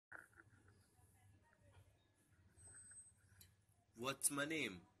What's my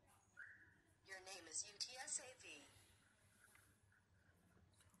name? Your name is UTSAV.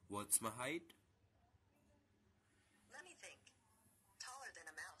 What's my height? Let me think. Taller than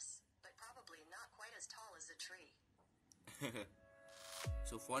a mouse, but probably not quite as tall as a tree.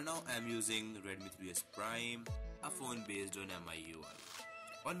 So for now I'm using Redmi 3S Prime, a phone based on MIUI.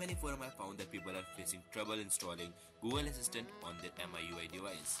 On many forums I found that people are facing trouble installing Google Assistant on their MIUI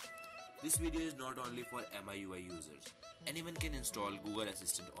device. This video is not only for MIUI users. Anyone can install Google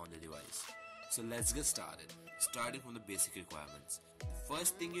Assistant on their device. So let's get started. Starting from the basic requirements. The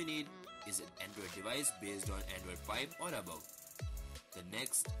first thing you need is an Android device based on Android 5 or above. The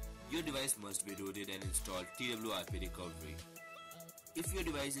next, your device must be rooted and install TWRP recovery. If your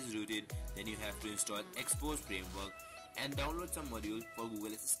device is rooted, then you have to install Expose framework and download some module for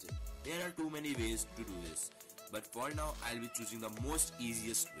Google Assistant. There are too many ways to do this, but for now I'll be choosing the most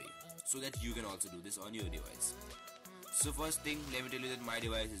easiest way so that you can also do this on your device. So first thing, let me tell you that my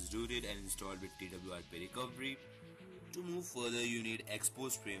device is rooted and installed with TWRP recovery. To move further, you need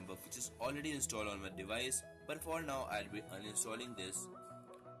Expose framework, which is already installed on my device, but for now I'll be uninstalling this.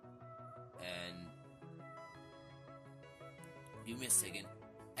 And give me a second,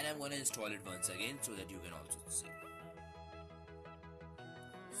 and I'm gonna install it once again so that you can also see.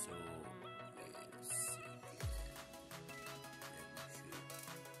 So let's see. Let me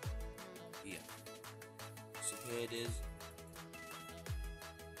show you. Yeah. So here it is.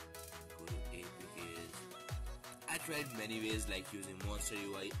 Go to APKs. I tried many ways like using Monster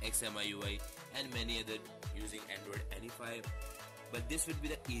UI, XMI and many other using Android Any5, but this would be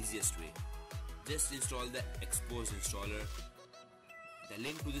the easiest way. Just install the Expose installer. The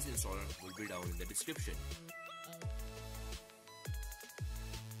link to this installer will be down in the description.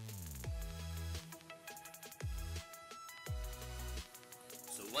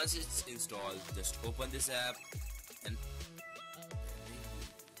 So once it's installed, just open this app and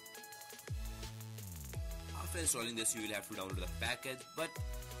after installing this you will have to download the package, but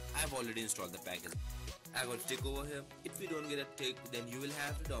I've already installed the package. I got a tick over here. If you don't get a tick, then you will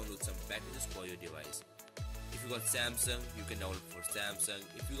have to download some packages for your device. If you got Samsung, you can download for Samsung.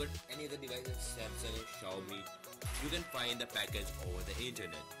 If you got any other devices, Samsung or Xiaomi, you can find the package over the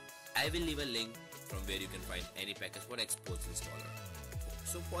internet. I will leave a link from where you can find any package for Expose installer.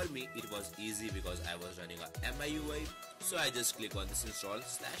 So for me, it was easy because I was running a MIUI, so I just click on this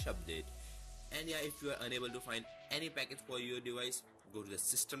install/update. And yeah, if you are unable to find any package for your device, go to the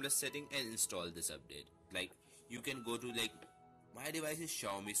systemless setting and install this update. Like you can go to my device is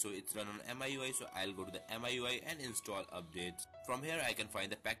Xiaomi, so it's run on MIUI, so I'll go to the MIUI and install updates. From here I can find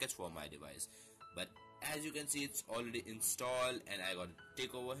the package for my device. But as you can see, it's already installed and I got a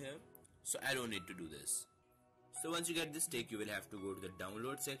tick over here, so I don't need to do this. So once you get this tick, you will have to go to the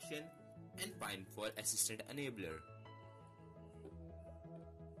download section and find for Assistant Enabler.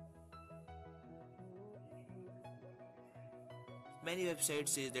 Many websites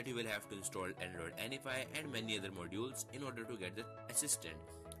say that you will have to install Android Any5 and many other modules in order to get the assistant.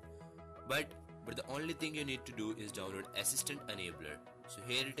 But the only thing you need to do is download Assistant Enabler. So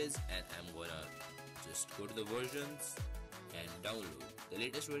here it is, and I'm gonna just go to the versions and download the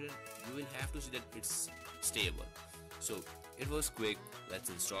latest version. You will have to see that it's stable. So it was quick.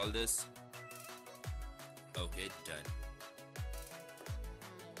 Let's install this. Okay, done.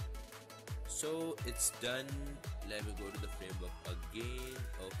 So it's done. Let me go to the framework again.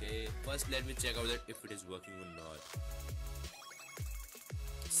 Okay, first let me check out that if it is working or not.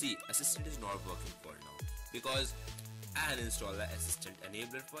 See, Assistant is not working for now because I had installed the Assistant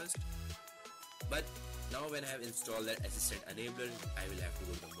Enabler first. But now when I have installed that Assistant Enabler, I will have to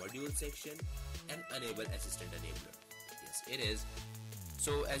go to the module section and enable Assistant Enabler. Yes, it is.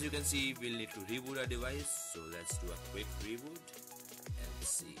 So as you can see, we'll need to reboot our device. So let's do a quick reboot and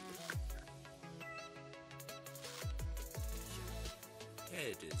see.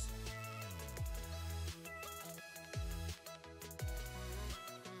 Here it is.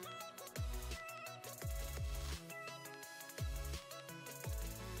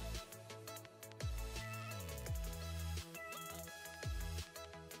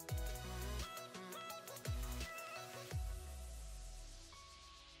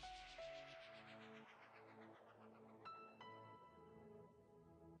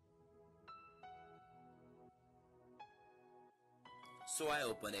 So I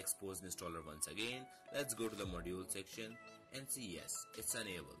open Expose installer once again. Let's go to the module section and see, yes, it's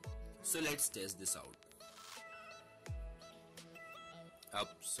enabled. So let's test this out.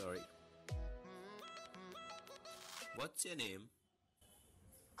 Sorry. What's your name?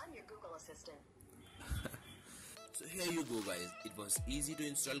 I'm your Google Assistant. So here you go guys, it was easy to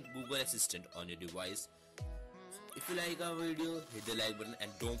install Google Assistant on your device. If you like our video, hit the like button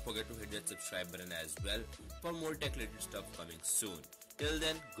and don't forget to hit that subscribe button as well for more tech related stuff coming soon. Till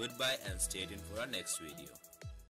then, goodbye and stay tuned for our next video.